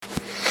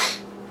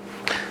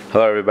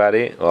Hello,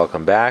 everybody.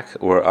 Welcome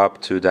back. We're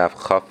up to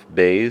Daf Chaf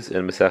Beis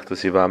in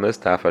Masechtas Yivamis,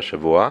 Daf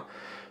HaShavua.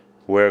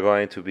 We're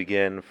going to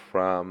begin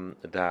from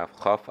Daf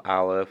Chaf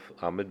Aleph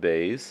Amid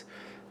Beis,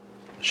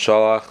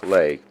 Shalach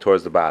Lake,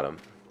 towards the bottom.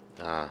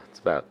 It's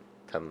about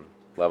 10,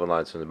 11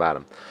 lines from the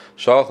bottom.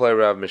 Shalach Le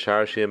Rav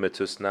Misharshia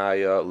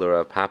Metusnaya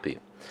L'Rav Papi.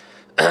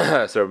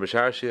 So Rav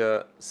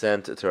Misharshia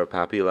sent to Rav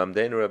Papi,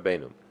 Lamdeinu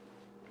Rabbeinu.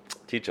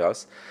 Teach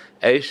us,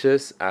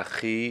 Eishes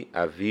Achi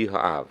Avi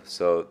Ha'av.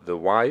 So the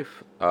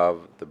wife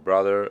of the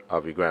brother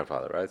of your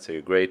grandfather, right? So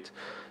your great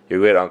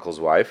uncle's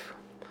wife.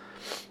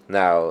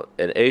 Now,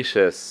 an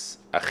Eishes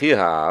Achi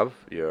Ha'av,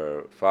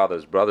 your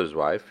father's brother's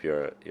wife,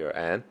 your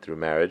aunt through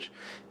marriage,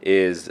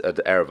 is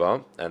the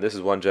erva, and this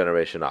is one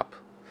generation up.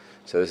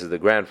 So this is the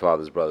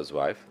grandfather's brother's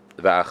wife.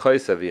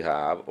 Va'achois Avi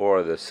Ha'av,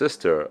 or the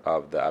sister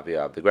of the Avi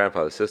Ha'av, the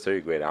grandfather's sister,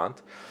 your great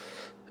aunt.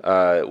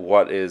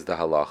 What is the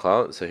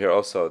halacha? So here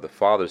also the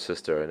father's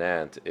sister and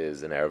aunt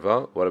is an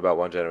erva. What about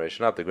one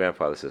generation up, the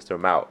grandfather's sister?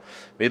 Mao.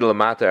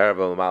 Middle-mata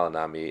erva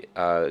l'malanami.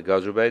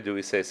 Gazrube, do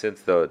we say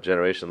since the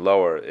generation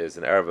lower is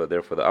an erva,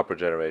 therefore the upper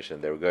generation,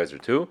 they were geyser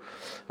too?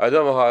 Or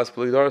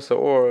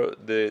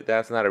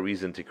that's not a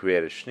reason to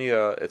create a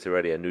shnia, it's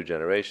already a new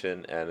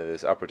generation, and in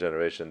this upper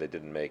generation they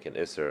didn't make an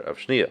isser of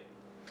shnia.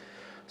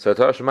 So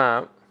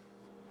Tashma,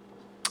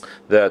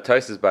 the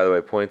Taisus, by the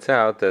way, points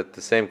out that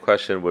the same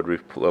question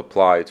would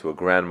apply to a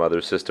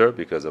grandmother's sister,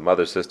 because a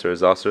mother's sister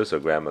is asur, so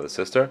grandmother's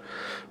sister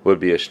would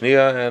be a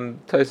shnia,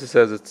 and Taisus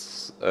says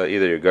it's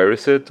either your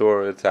gerisit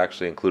or it's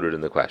actually included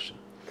in the question.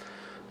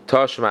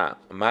 Tashma,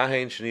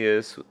 mahein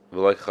shniyas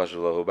v'loik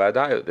chashalahu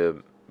ba'adayu.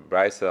 The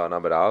Brisa on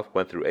Amud Aleph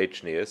went through 8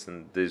 shniyas,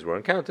 and these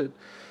weren't counted.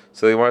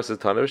 So the Gemara says,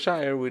 Tana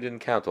Shire, we didn't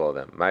count all of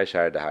them. My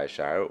Shire, Dahai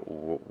Shire.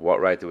 What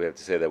right do we have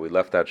to say that we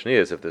left out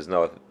shniyas if there's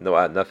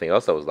nothing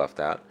else that was left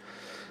out?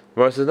 The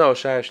Gemara says, no,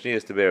 Shire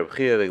Shniyas to Be'er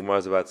B'chia. The Gemara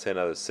is about to say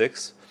another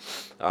 6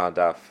 on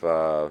Daf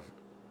Chav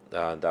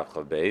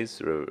Beis,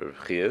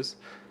 B'chias.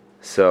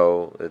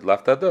 So it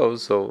left out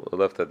those, so it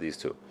left out these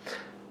two.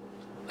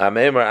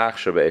 Amemar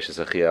Achshir Be'eshes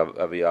Achiyav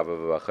Aviyav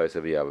V'achais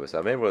Aviyav.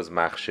 Amemar was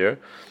Machshir,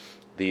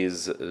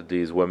 these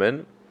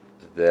women,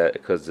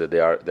 because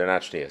they're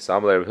not shniyas.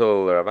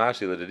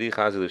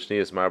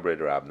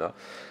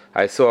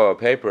 I saw a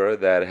paper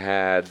that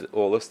had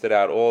listed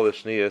out all the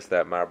shniyas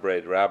that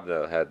Marbreid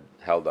Rabna had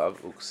held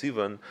of.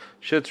 Uksivan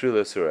Shitri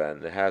L'Sura,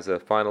 and it has a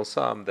final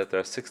sum that there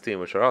are 16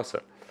 which are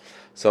aser.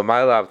 So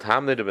Mailav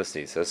Tamne de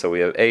Besnisa. So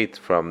we have 8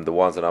 from the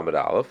ones on Amud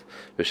Aleph.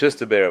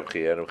 V'shista Be'er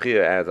B'chia, and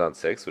B'chia adds on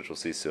 6, which we'll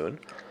see soon.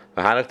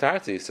 V'hanach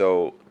Tarti.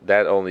 So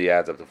that only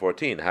adds up to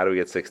 14. How do we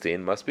get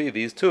 16? Must be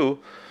these two.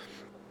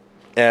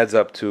 Adds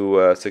up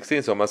to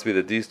 16, so it must be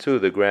that these two,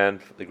 the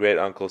great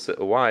uncle's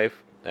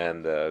wife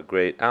and the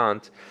great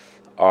aunt,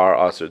 are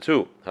aser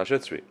too.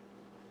 Hashitzri.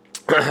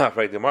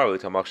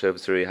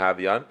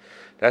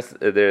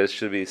 There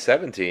should be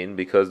 17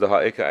 because the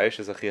ha'ika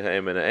aishes achi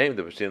ha'em and ha'em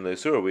the pashtin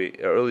le'isur. We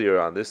earlier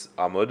on this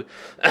amud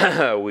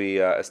we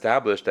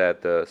established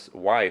that the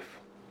wife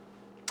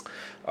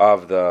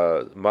of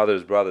the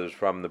mother's brothers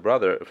from the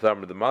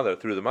mother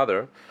through the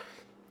mother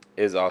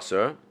is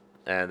aser.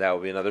 And that will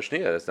be another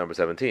shnia. That's number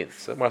 17.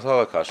 So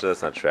Marsala Kasha,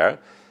 that's not fair.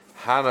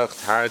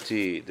 Hanach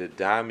Tarti the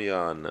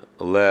Damian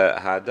le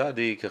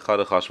Hadadi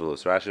Kechada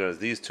Chashvalus. Rashi knows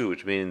these two,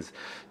 which means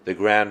the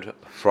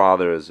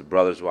grandfather's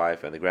brother's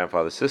wife and the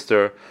grandfather's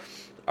sister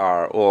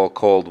are all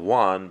called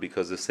one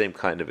because the same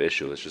kind of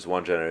issue. It's just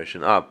one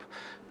generation up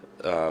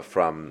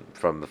from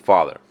the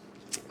father.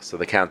 So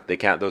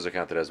those are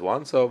counted as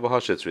one. So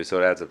v'hashitzri,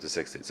 so it adds up to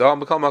 60. So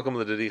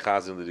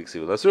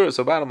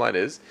bottom line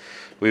is,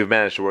 we've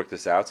managed to work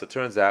this out. So it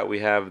turns out we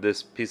have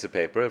this piece of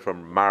paper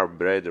from Mar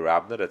Brei de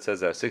Rabna that says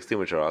there are 16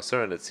 which are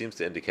aser, and it seems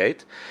to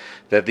indicate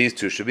that these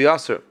two should be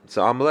aser.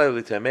 So let's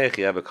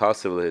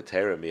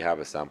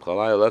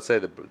say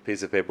the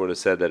piece of paper would have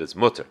said that it's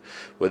mutter.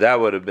 Would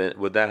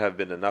that have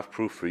been enough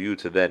proof for you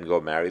to then go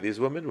marry these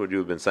women? Would you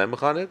have been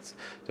saimach on it?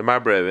 So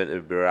Mar Brei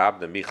de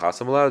Rabna mi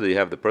chasamla. Do you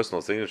have the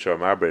personal signature of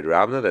Mar Brei de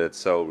Rabna that it's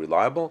so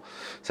reliable?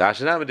 So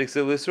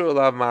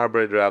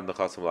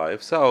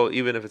if so,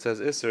 even if it says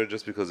Isser,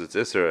 just because it's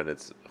Isser and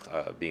it's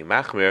being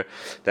Machmir,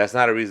 that's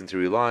not a reason to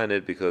rely on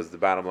it, because the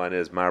bottom line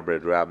is Mar Brei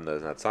de Rabna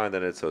is not signed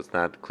on it, so it's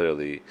not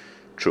clearly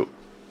true.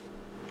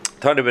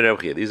 These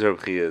are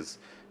B'chiya's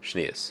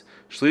Shnias.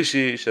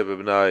 Shlishi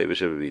Shebebnai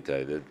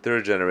V'Shebebitay, the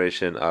third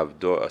generation of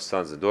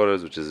sons and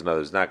daughters, which is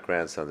another, not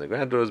grandsons and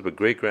granddaughters, but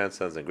great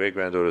grandsons and great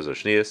granddaughters are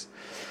Shnias.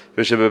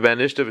 V'Shebeben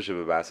Ishta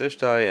V'Shebebas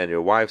Ishtai, and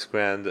your wife's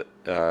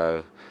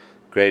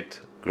great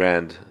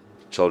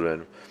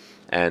grandchildren,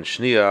 and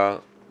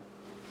Shnia,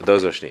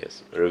 those are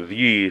Shnias.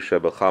 Revi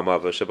Shebechama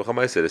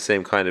V'Shebechama, say the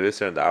same kind of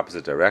Isser in the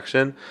opposite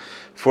direction.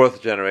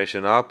 Fourth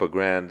generation up,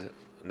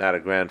 not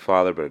a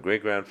grandfather, but a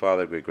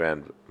great-grandfather,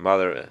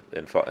 great-grandmother,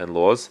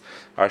 in-laws,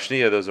 are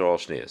shnia, those are all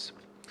shnias.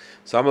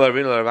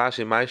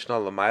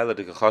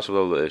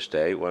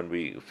 When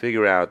we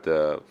figure out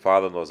the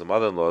father-in-laws and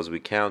mother-in-laws,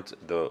 we count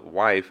the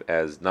wife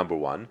as number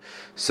 1.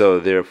 So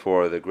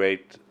therefore, the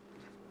great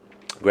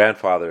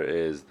grandfather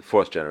is the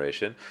fourth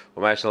generation.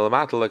 But when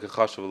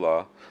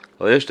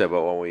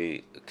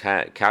we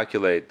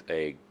calculate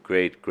a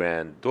great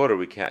granddaughter,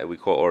 we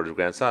call, or the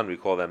grandson, we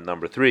call them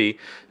number 3,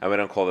 and we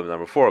don't call them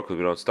number 4 because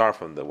we don't start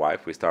from the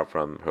wife, we start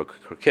from her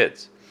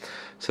kids.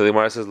 So the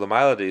Gemara says, the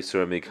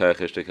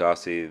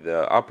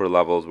upper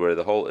levels where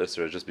the whole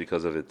Isra is just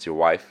because of it's your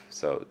wife,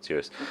 so it's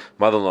your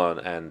mother-in-law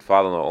and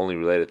father-in-law only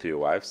related to your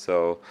wife.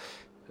 So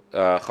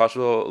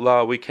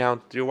we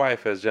count your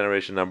wife as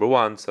generation number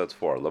 1, so it's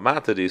 4.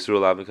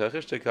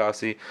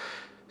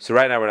 So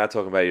right now we're not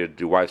talking about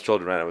your wife's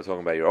children. Right now we're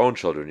talking about your own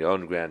children, your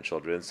own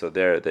grandchildren. So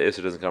there, the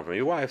Isra doesn't come from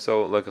your wife.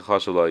 So like a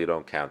chashulah, you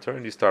don't count her,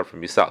 and you start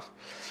from yourself.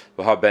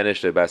 The Gemara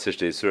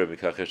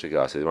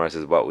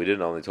says, "Well, we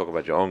didn't only talk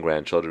about your own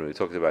grandchildren; we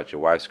talked about your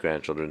wife's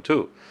grandchildren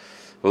too."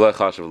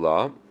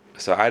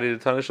 So I did a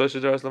ton of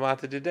shloshah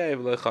lamata today.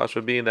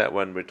 Being that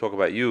when we talk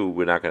about you,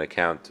 we're not going to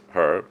count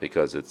her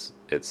because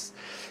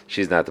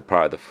she's not the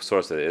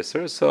source of the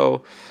Isser.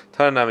 So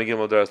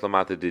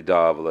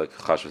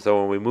so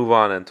when we move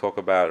on and talk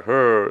about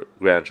her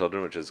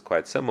grandchildren, which is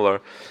quite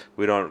similar,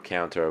 we don't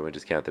count her. We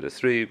just count it as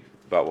 3.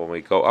 But when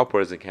we go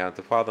upwards and count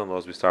the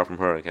father-in-laws, we start from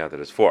her and count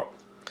it as 4.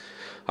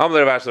 The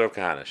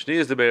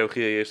Shniyas de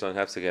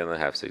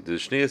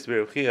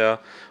Beruchia,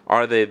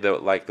 are they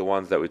like the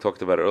ones that we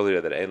talked about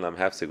earlier, that Ein Lam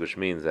Hefsek, which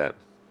means that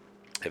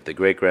if the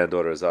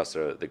great-granddaughter is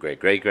Usher, the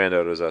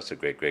great-great-granddaughter is Usher,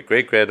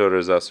 great-great-great-granddaughter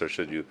is Usher,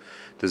 should you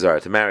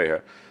desire to marry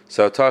her.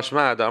 So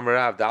Tashma,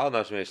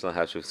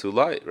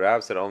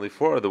 Rav said only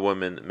 4 of the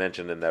women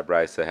mentioned in that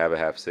brisa have a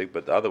Hefsek,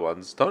 but the other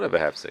ones don't have a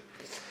Hefsek.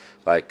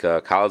 Like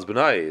Kal's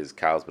Benai is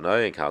Kal's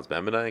Benai, and Kal's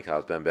Ben Benai, and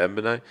Kal's Ben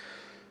Benai.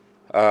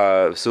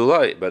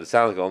 Sulai, but it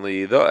sounds like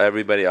only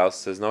everybody else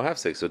says no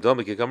hefsek. So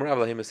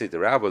the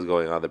Rav was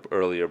going on the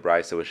earlier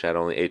brisa which had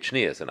only 8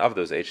 shniyas, and of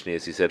those 8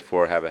 shniyas he said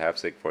 4 have a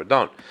hefsek, 4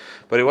 don't.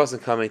 But he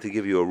wasn't coming to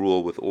give you a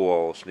rule with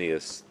all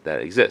shniyas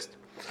that exist.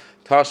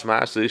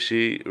 Tashma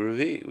shlishi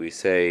revi. We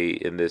say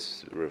in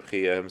this Rav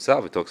Chia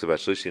himself, he talks about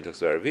shlishi and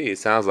talks about revi. It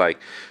sounds like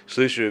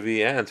shlishi,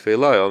 revi, and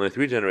tefillah. Only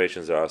 3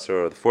 generations are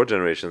asur, or the 4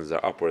 generations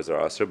are upwards are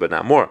asur, but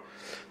not more.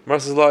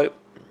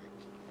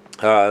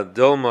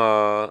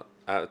 Dilma.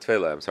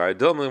 I'm sorry.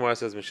 Dilma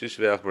says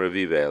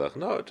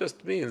no, it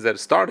just means that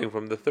starting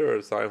from the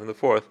 3rd, starting from the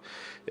 4th,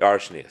 are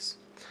shniyas.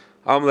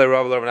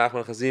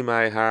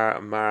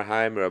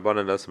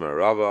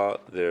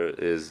 There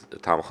is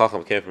Tam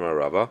Chacham came from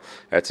Rava,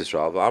 Eretz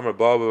Yisrael. Amar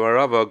Baba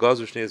Rava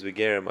Gazu Shniyas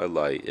Begerim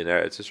Alai. In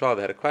Eretz Yisrael,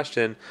 they had a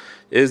question: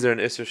 is there an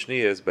Isser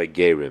Shniyas by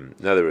Gerim?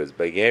 In other words,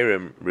 by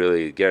Gerim,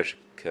 really Gersh.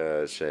 He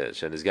really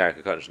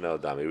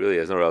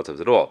has no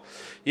relatives at all.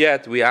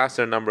 Yet we asked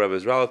a number of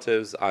his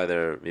relatives,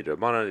 either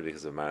midrabanan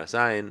because of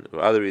marasayin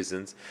or other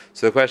reasons.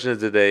 So the question is,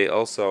 did they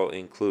also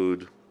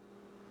include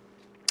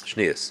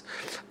shnius?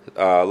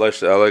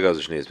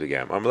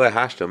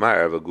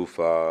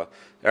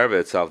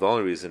 Erva itself, the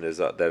only reason is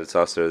that it's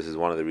usher. This is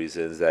one of the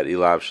reasons that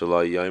Ilav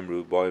Shalai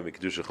Yomru Boy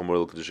Mikdusha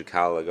Chamur Kedusha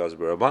Kala Gaz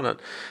Barabanan.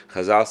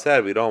 Chazal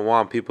said we don't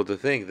want people to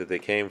think that they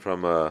came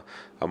from a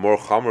more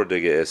Chamur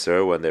Diga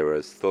Isser when they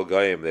were still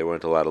Goyim. They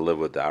weren't allowed to live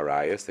with the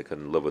Arayas. They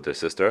couldn't live with their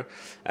sister.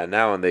 And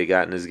now when they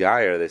got in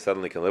Nizgayer, they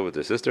suddenly can live with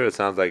their sister. It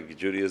sounds like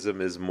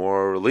Judaism is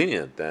more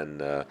lenient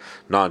than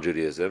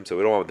non-Judaism. So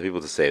we don't want the people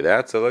to say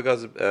that. So that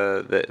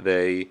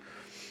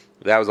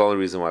was the only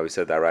reason why we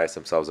said that Arayas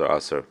themselves are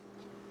usher.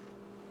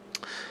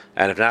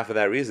 And if not for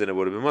that reason, it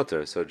would have been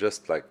mutter. So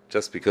just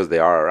because they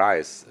are a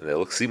rice and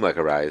they seem like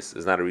a rice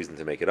is not a reason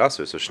to make it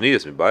usher. So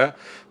shniyas mibaya,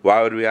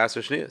 why would we ask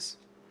for shniyas?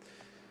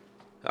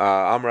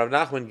 Amrav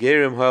Nachman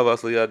Gerim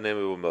Havas Liyad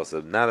Nemu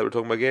Milsa. Now that we're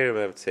talking about Gerim,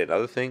 I have to say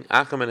another thing.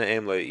 Acham and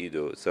Aim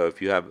Yidu. So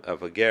if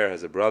a ger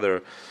has a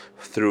brother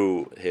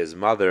through his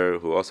mother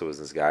who also was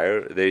in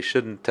Sgayer, they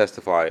shouldn't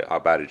testify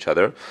about each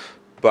other.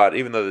 But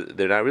even though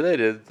they're not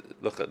related,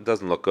 it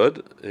doesn't look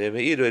good. But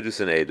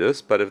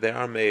if they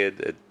are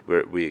made,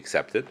 we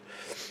accept it.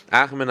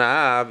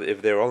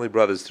 If they're only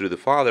brothers through the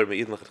father,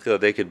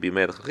 they can be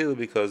made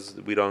because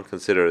we don't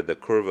consider the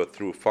kurva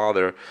through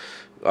father,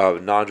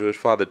 non-Jewish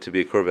father, to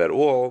be a kurva at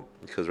all.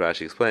 Because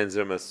Rashi explains,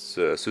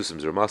 susim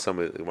zermasam,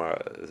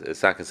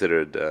 it's not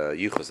considered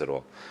yichus at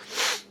all.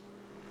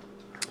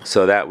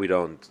 So that we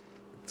don't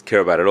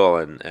care about it all,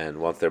 and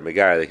once they're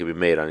megar, they can be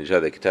made on each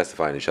other. They can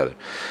testify on each other.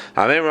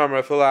 No,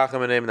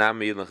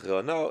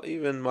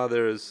 even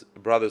brothers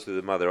through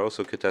the mother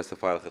also could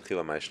testify. Why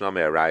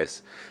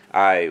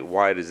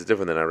it is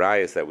different than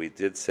arayis that we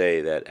did say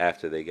that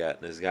after they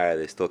got nizgaya,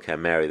 they still can't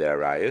marry their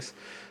arayis.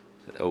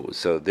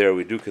 So there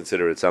we do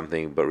consider it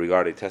something, but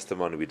regarding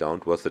testimony we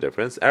don't. What's the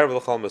difference? Erva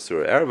l'chol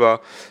masur.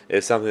 Erva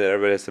is something that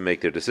everybody has to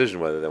make their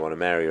decision whether they want to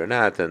marry or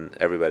not, and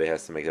everybody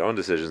has to make their own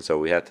decision. So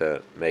we had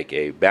to make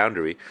a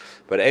boundary.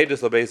 But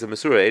Eidus l'beis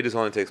masur. Eidus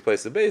only takes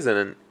place in Beis Din,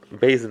 and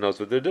Beis Din knows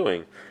what they're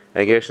doing.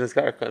 And Gersh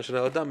nizkar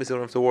kanshel adam, so we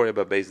don't have to worry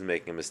about Beis Din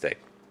making a mistake.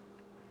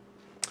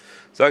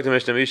 If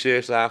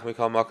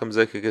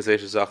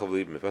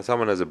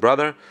someone has a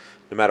brother,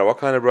 no matter what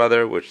kind of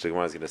brother, which the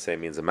Gemara is going to say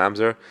means a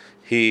mamzer,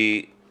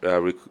 he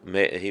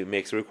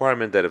makes a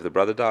requirement that if the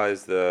brother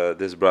dies,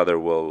 this brother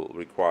will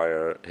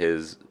require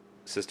his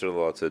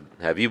sister-in-law to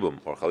have yibum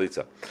or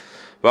chalitza.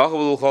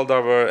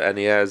 And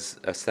he has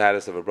a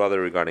status of a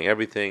brother regarding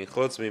everything.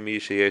 But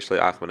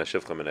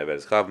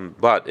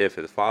if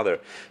his father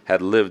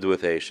had lived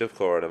with a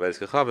shivcha or an avedes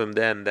kechavim,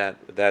 then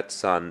that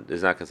son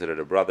is not considered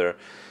a brother.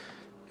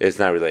 It's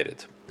not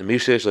related. Even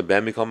if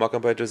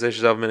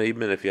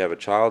you have a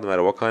child, no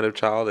matter what kind of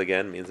child,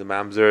 again means a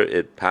mamzer,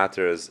 it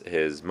patters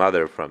his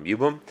mother from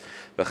yibum.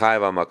 Or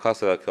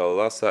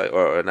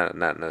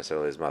not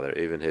necessarily his mother,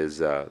 even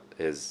his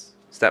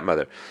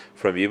stepmother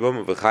from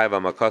Yibum,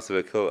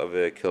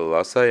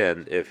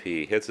 and if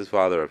he hits his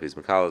father, or if he's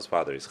Mikala's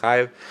father, he's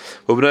Chayiv.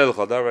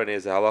 And he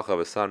has a halacha of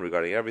a son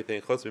regarding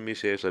everything, unless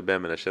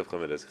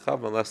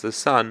the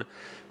son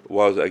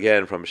was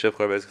again from a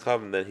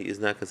Shivcha, then he is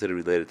not considered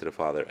related to the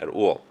father at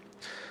all.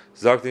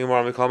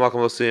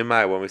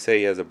 When we say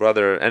he has a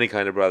brother, any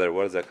kind of brother,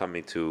 what is that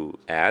coming to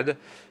add?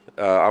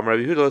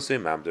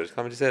 It's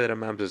coming to say that a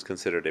mamzer is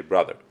considered a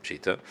brother.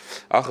 Pshita,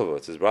 Achavu,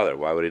 it's his brother.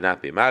 Why would he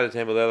not be? Maybe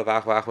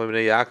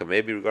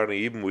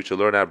regarding Yibum, we should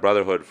learn out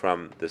brotherhood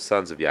from the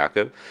sons of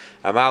Yaakov.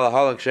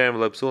 The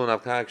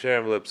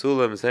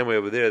same way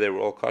over there, they were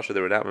all kosher.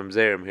 They were not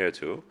mamzerim here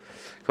too.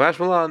 Kamash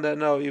Malan, that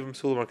no, even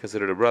Psulim are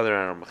considered a brother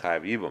and are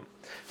Machayev Yibum.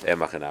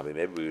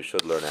 Maybe we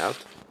should learn out.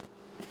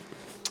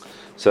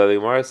 So the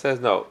Gemara says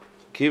no.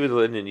 Kivid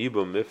l'inyan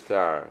Yibum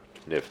miftar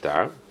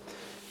niftar,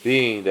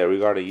 being that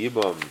regarding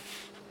Yibum,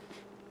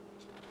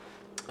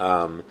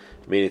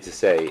 meaning to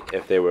say,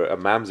 if they were a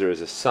mamzer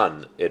is a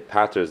son, it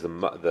patters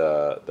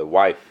the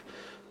wife,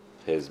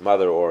 his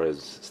mother or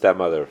his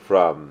stepmother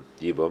from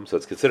Yibum, so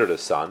it's considered a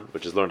son,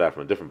 which is learned out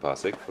from a different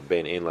pasuk. From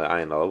Bein Ein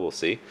LaAyin Allah, we'll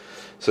see.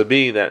 So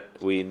being that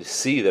we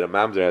see that a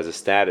mamzer has a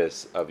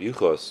status of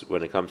yuchos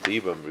when it comes to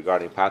Yibum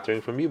regarding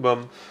pattering from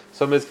Yibum,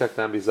 so Mizkak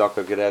Tam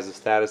Bizakak, it has a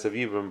status of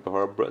Yibum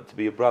to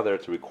be a brother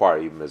to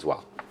require Yibum as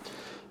well.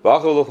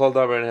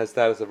 And has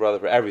status of brother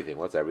for everything.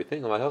 What's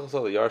everything? He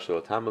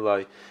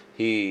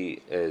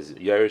is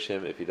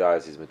Yerishim. If he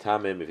dies, he's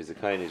Metamim. If he's a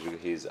Kain,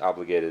 he's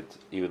obligated,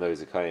 even though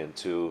he's a Kain,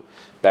 to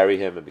bury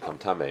him and become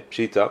Tameh.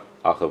 Pshita,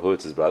 Achavu,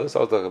 it's his brother.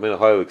 So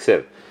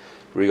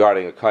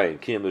regarding a Kain,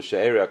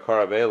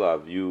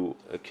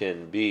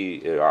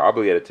 you are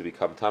obligated to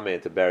become Tameh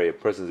and to bury a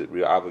person.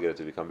 You're obligated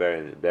to become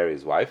buried and bury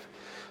his wife.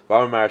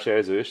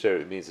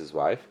 It means his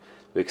wife.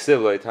 But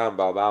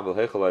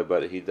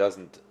he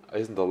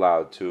isn't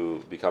allowed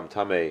to become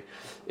tamei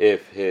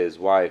if his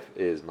wife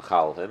is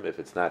machal him, if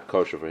it's not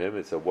kosher for him,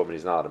 it's a woman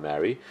he's not allowed to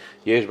marry.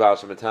 There's a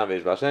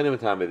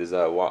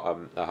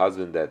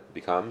husband that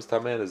becomes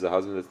tamei, there's a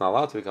husband that's not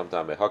allowed to become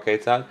tamei.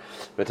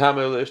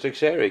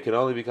 He can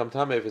only become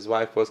tamei if his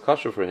wife was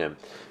kosher for him.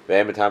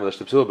 But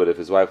if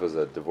his wife was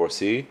a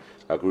divorcee,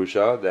 a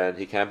grusha, then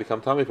he can't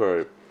become tamei for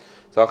her.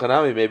 So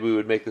maybe we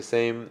would make the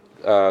same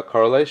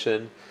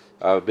correlation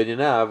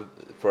binyanav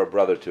for a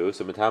brother too.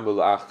 So metamu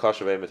la'ach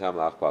kasher ve'metamu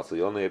la'ach pasel.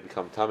 You only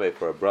become tamei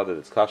for a brother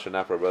that's kasher,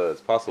 not for a brother that's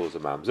pasel, who's a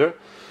mamzer.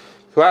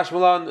 Kvash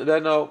malan,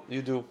 then no,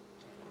 you do.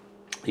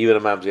 Even a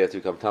mamzer, you have to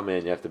become tamei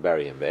and you have to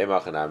bury him.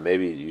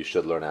 Maybe you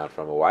should learn out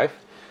from a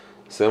wife.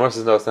 So the Gemara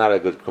says no, it's not a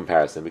good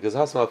comparison because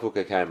hasmal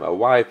fuka came a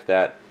wife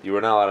that you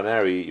were not allowed to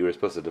marry, you were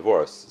supposed to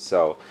divorce.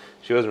 So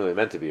she wasn't really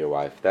meant to be your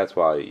wife. That's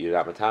why you're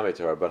not matame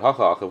to her. But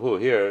hacha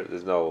achavu here,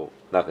 there's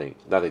nothing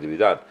to be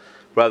done.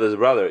 Brother's a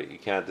brother, you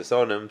can't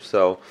disown him.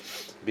 So,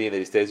 being that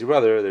he stays your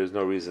brother, there's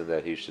no reason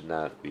that he should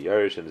not be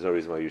Irish, and there's no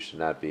reason why you should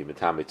not be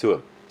matame to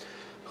him.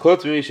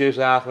 Unless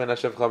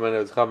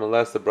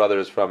the brother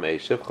is from a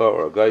shivcha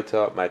or a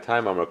gaita, my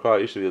time amrakra,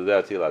 you should be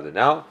allowed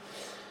now.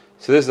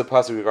 So this is a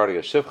pasuk regarding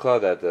a shivcha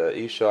that the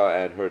isha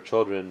and her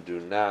children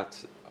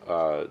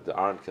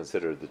aren't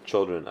considered the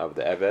children of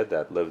the eved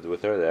that lived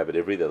with her, the eved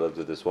ivri that lived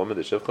with this woman,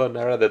 the shivcha.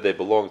 Rather that they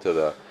belong to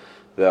the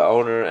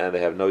owner, and they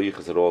have no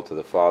yichus at all to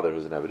the father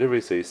who's an Eved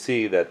Ivri. So you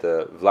see that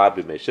the Vlad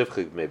b'mei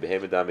shivcha b'mei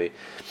behemedami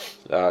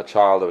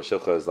child of a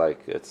shivcha is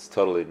like, it's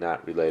totally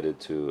not related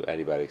to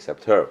anybody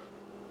except her.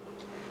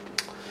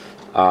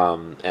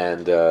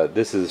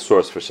 This is a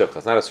source for shivcha.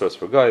 It's not a source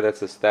for goy.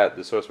 That's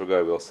the source for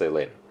goy we'll say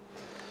later.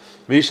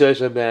 And if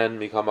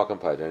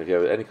you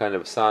have any kind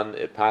of son,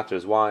 it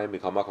patters why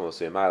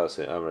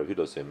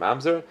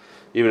mamzer.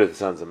 Even if the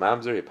son's a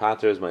mamzer, he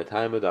patters my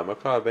time with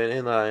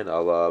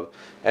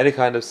any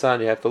kind of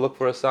son. You have to look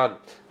for a son.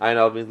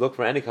 Ayin means look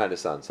for any kind of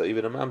son. So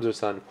even a mamzer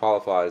son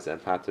qualifies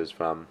and patters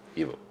from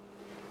evil.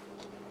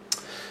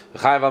 And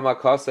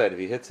if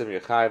he hits him,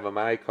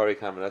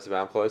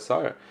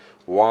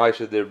 why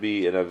should there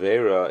be an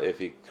avera if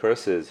he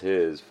curses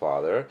his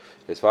father?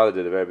 His father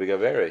did a very big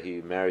avera.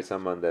 He married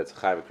someone that's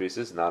chayv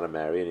krisis, not a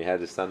marry, and he had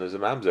his son as a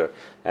mamzer.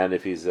 And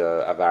if he's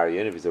a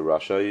avarian, if he's a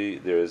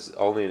rasha, there is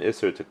only an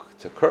isser to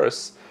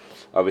curse.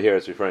 Over here,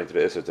 it's referring to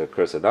the isser to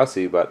curse a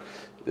nasi, but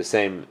the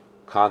same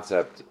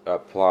concept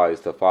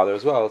applies to father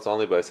as well. It's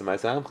only by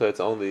Ma'aseh. It's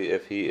only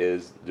if he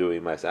is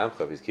doing Ma'aseh,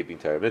 if he's keeping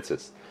Torah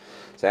mitzvahs.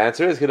 So the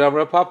answer is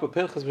Kedam Papa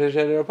Pinchas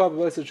B'Shem Papa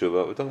B'Shem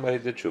Tshuva. We're talking about he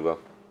did Tshuva.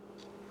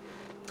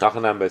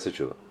 Achanam B'Shem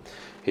Tshuva.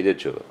 He did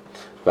Tshuva.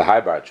 But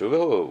Hai Bar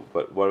Tshuva.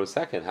 But what was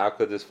second? How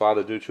could this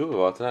father do Tshuva?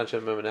 Well, it's not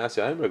Shem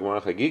Menasya Aimer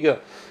Gemara Chagiga.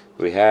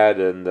 we had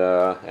in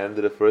the end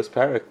of the first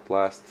parak,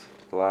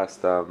 the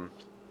last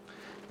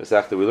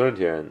Masechta we learned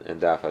here in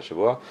Daf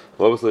HaShavua.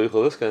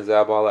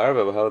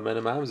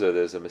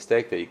 There's a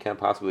mistake that you can't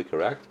possibly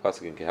correct,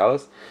 pasuk in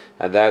Kehelis,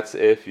 and that's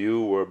if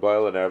you were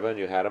boil an erva and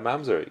you had a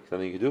mamzer.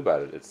 Nothing you can do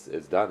about it.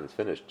 It's done. It's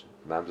finished.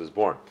 Mamzer is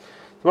born.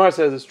 Gemara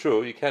says it's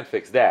true. You can't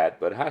fix that,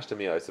 but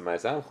hashtami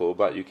oisamais amchu.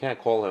 But you can't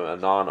call him a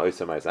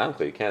non-oisamais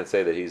amchu. You can't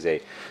say that he's a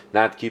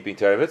not keeping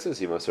Torah mitzvahs.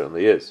 He most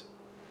certainly is.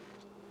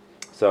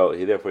 So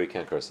therefore you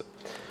can't curse him.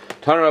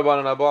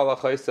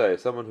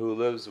 Someone who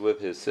lives with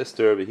his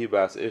sister,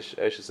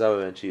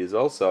 and she is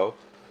also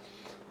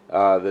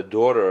the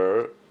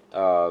daughter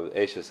of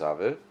Eshes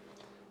Aviv.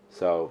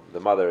 So her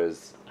mother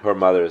is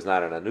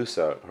not an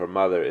anusa. Her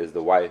mother is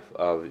the wife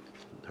of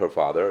her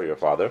father, your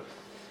father.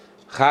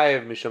 So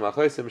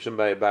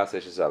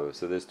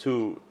there's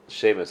two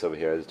shemus over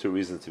here. There's two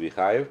reasons to be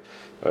chayiv.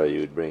 You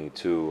would bring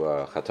two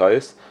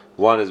chatois.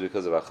 One is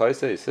because of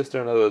Achaisa, his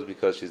sister. Another is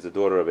because she's the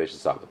daughter of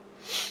Eshes Aviv.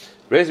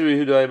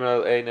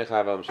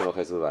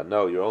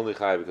 No, you're only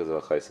chayiv because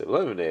of Achaisa.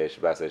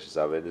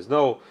 And there's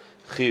no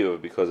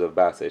chiyuv because of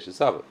Bas Eshes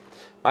Aviv.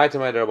 What's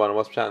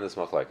pshat in this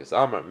machlekes?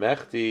 Amar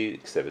mechti.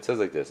 It says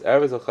like this: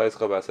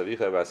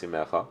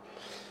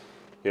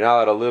 you're not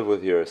allowed to live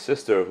with your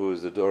sister, who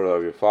is the daughter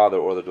of your father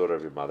or the daughter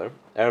of your mother.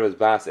 Erva is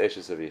Bas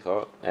Eshes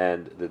Avicha,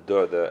 and the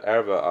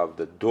erva of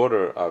the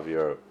daughter of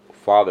your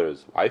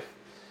father's wife,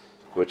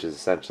 which is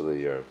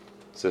essentially your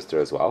sister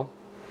as well.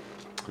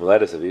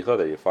 Miletus Avicha,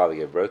 that your father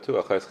gave birth to,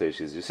 Achayschei,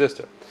 she's your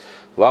sister.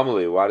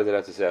 Lamali, why does it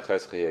have to say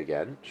Achayschei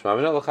again? It's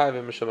coming to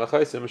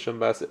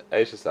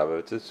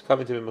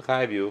be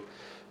mechayiv you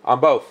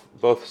on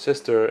both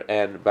sister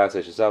and Bas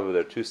Eshes Aviv.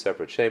 They're two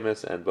separate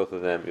shemus, and both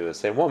of them, you're the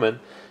same woman.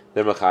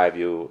 They're mechayiv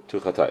you to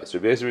chatayis.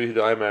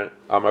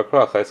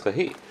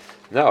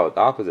 No, the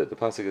opposite. The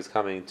pasuk is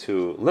coming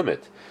to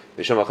limit.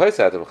 The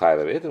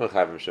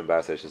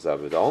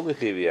only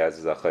chiv he has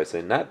is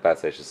achayis, not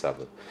Bas Eshes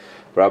Aviv.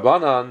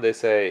 Rabbanan, they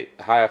say,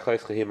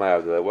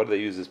 what do they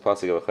use this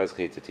pasuk of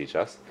achayis to teach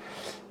us?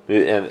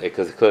 And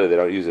because clearly they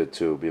don't use it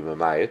to be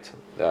memayit,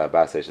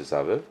 Bas Eshes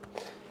Aviv.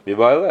 The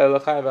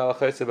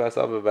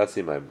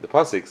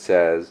pasuk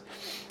says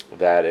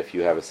that if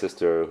you have a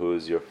sister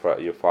who's your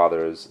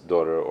father's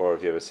daughter, or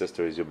if you have a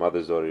sister who's your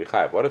mother's daughter, you're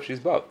chayiv. What if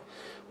she's both?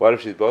 What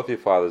if she's both your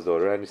father's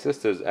daughter and your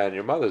sister's and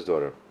your mother's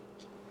daughter?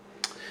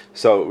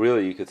 So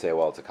really, you could say,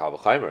 well, it's a kal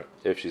v'chaimer.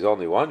 If she's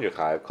only one, you're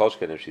chayiv.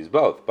 Kolshken if she's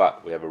both.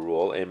 But we have a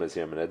rule: ein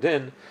mazir min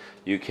adin.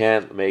 You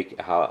can't make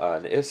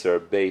an iser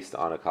based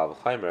on a kal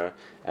v'chaimer,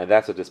 and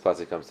that's what this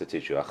pasuk comes to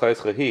teach you. Achayis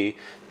chahi,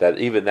 that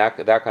even that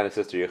kind of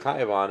sister you're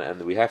chayiv on,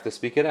 and we have to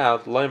speak it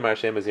out. Loymar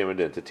shem mazir min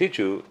adin, to teach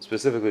you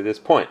specifically this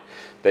point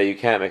that you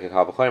can't make a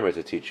kal v'chaimer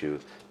to teach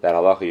you that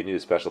halacha. You need a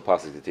special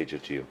pasuk to teach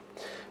it to you.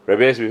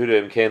 Rabbi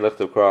Yehuda imkain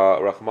lechtav kra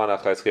rachmana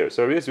achayis chir.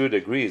 So Rabbi Yehuda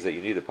agrees that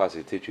you need a pasuk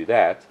to teach you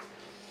that.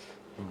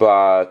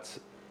 But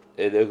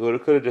it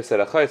could have just said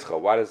Achaischa.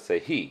 Why does it say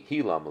he?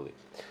 He lamali.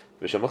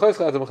 So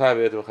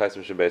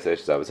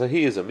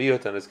he is a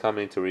miyut and is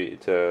coming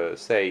to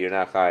say you're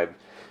not chayiv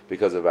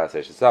because of Bas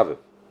Eshes Aviv.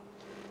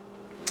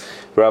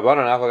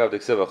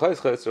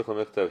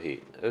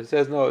 It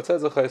says no. It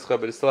says Achaischa,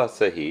 but it still has to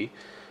say he.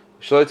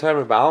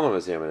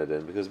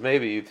 Because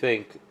maybe you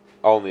think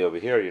only over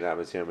here you're not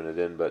mazir min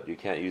adin, but you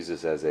can't use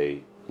this as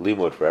a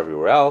limud for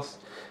everywhere else.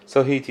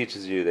 So he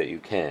teaches you that you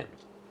can.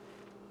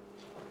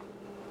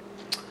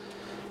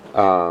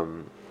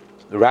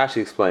 Rashi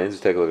explains.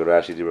 Take a look at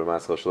Rashi. Dibra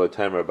Maskal Shaloi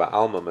Timer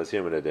Ba'alma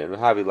Mazir Min Adin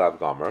Havi Lav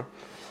Gomer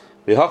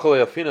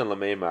V'Hachalei Afinan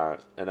Lameimar.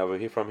 And over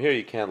here, from here,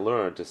 you can't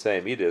learn to say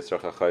Midis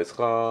Racha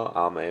Chayischa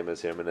Alma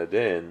Mazir Min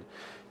Adin.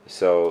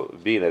 So,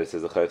 being that it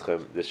says the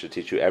Chayischa, this should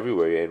teach you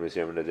everywhere you ain't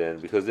Mazir Min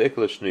Adin, because the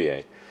Ikla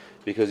Shnuye.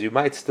 Because you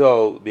might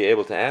still be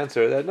able to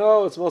answer that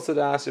no, it's Mosa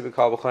Da'asir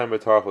B'Kal B'Chaymer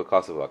Tarach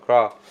B'Kasav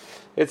L'Akra.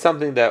 It's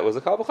something that was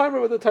a Kal B'Chaymer,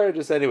 but the Torah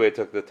just anyway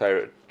took the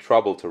Torah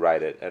trouble to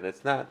write it, and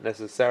it's not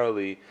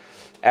necessarily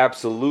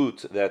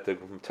absolute that the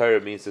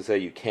Torah means to say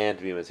you can't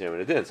be Mazir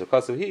Min Adin. So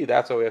because of he,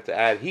 that's why we have to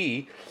add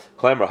he.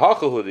 Kleimer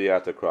Hachahu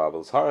Diyata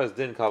Kravel. Haras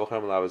Din Kal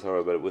B'Chaymer Lav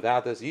Hara. But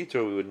without this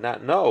Yitr, we would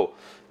not know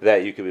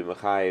that you could be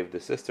Mechayiv the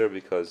sister,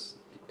 because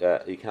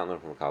you can't learn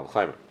from Kal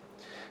B'Chaymer.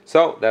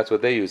 So that's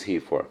what they use he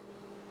for.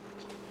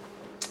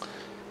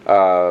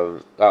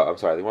 I'm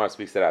sorry. The Gemara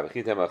speaks that out.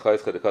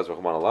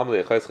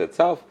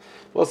 Itself,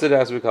 you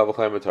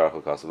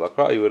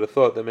would have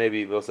thought that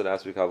maybe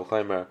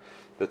the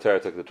Torah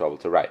took the trouble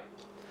to write.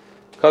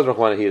 That's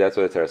why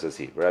the Torah says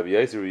he.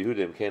 It's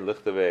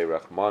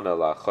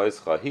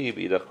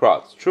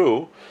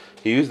true,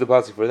 he used the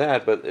pasuk for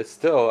that, but it's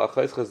still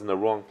Achaischa is in the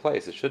wrong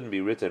place. It shouldn't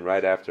be written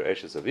right after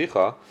Eshes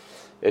Avicha.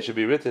 It should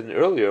be written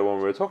earlier when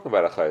we were talking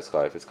about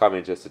Achaischa. If it's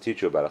coming just to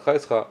teach you about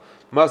Achaischa,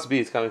 must be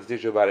it's coming to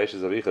teach you about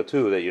Eshes Avicha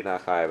too, that you're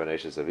not chayav on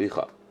Eshes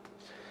Avicha.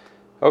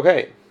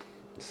 Okay,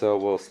 so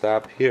we'll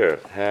stop here.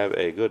 Have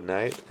a good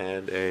night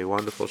and a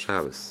wonderful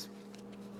Shabbos.